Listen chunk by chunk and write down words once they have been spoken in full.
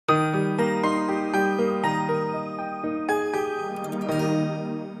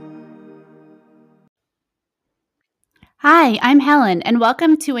Hi, I'm Helen, and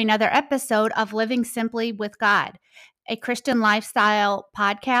welcome to another episode of Living Simply with God, a Christian lifestyle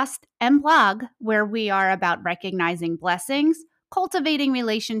podcast and blog where we are about recognizing blessings, cultivating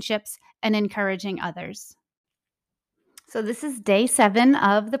relationships, and encouraging others. So, this is day 7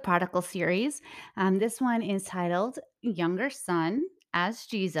 of the Prodigal series. This one is titled Younger Son as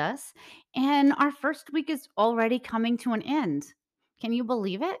Jesus, and our first week is already coming to an end. Can you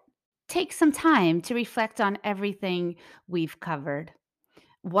believe it? Take some time to reflect on everything we've covered.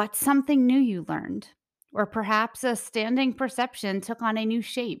 What's something new you learned? Or perhaps a standing perception took on a new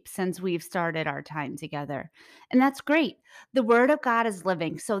shape since we've started our time together. And that's great. The Word of God is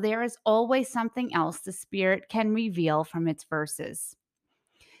living, so there is always something else the Spirit can reveal from its verses.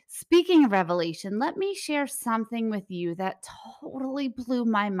 Speaking of revelation, let me share something with you that totally blew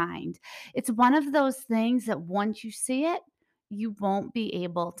my mind. It's one of those things that once you see it, you won't be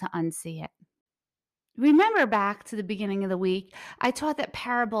able to unsee it. Remember back to the beginning of the week, I taught that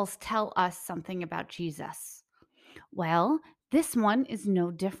parables tell us something about Jesus. Well, this one is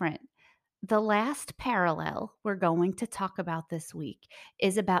no different. The last parallel we're going to talk about this week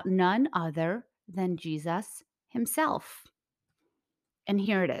is about none other than Jesus himself. And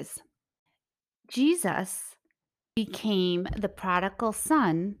here it is. Jesus became the prodigal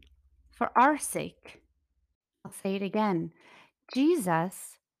son for our sake. I'll say it again.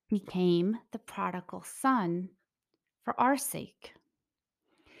 Jesus became the prodigal son for our sake.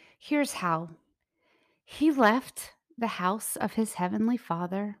 Here's how. He left the house of his heavenly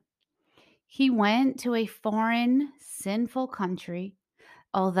Father. He went to a foreign, sinful country,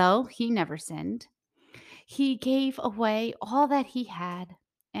 although he never sinned. He gave away all that he had,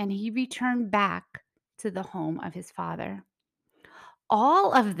 and he returned back to the home of his Father.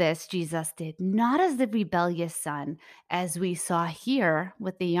 All of this Jesus did not as the rebellious son, as we saw here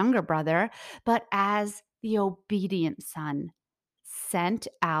with the younger brother, but as the obedient son, sent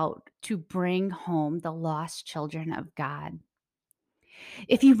out to bring home the lost children of God.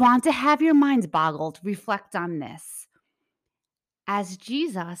 If you want to have your minds boggled, reflect on this. As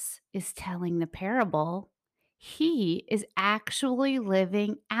Jesus is telling the parable, he is actually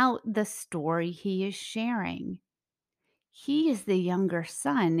living out the story he is sharing. He is the younger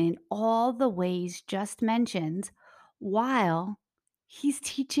son in all the ways just mentioned while he's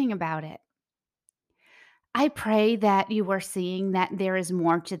teaching about it. I pray that you are seeing that there is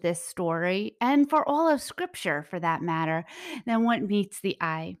more to this story, and for all of Scripture for that matter, than what meets the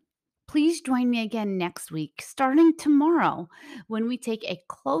eye. Please join me again next week, starting tomorrow, when we take a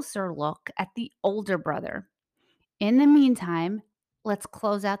closer look at the older brother. In the meantime, let's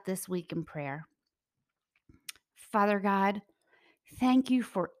close out this week in prayer. Father God, thank you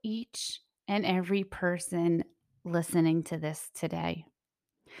for each and every person listening to this today.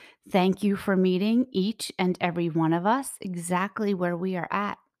 Thank you for meeting each and every one of us exactly where we are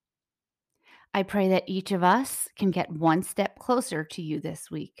at. I pray that each of us can get one step closer to you this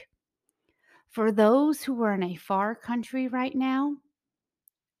week. For those who are in a far country right now,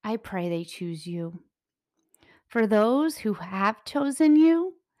 I pray they choose you. For those who have chosen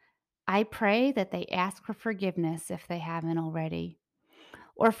you, I pray that they ask for forgiveness if they haven't already.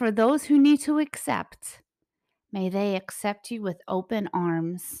 Or for those who need to accept, may they accept you with open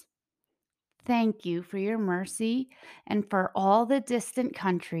arms. Thank you for your mercy and for all the distant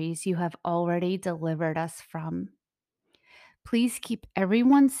countries you have already delivered us from. Please keep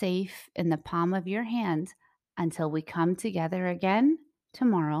everyone safe in the palm of your hand until we come together again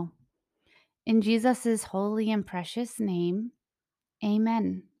tomorrow. In Jesus' holy and precious name,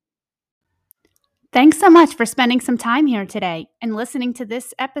 amen. Thanks so much for spending some time here today and listening to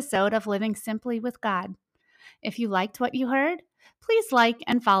this episode of Living Simply with God. If you liked what you heard, please like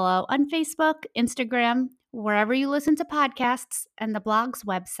and follow on Facebook, Instagram, wherever you listen to podcasts, and the blog's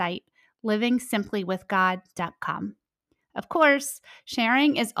website, livingsimplywithgod.com. Of course,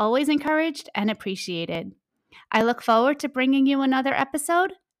 sharing is always encouraged and appreciated. I look forward to bringing you another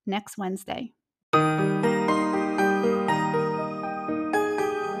episode next Wednesday.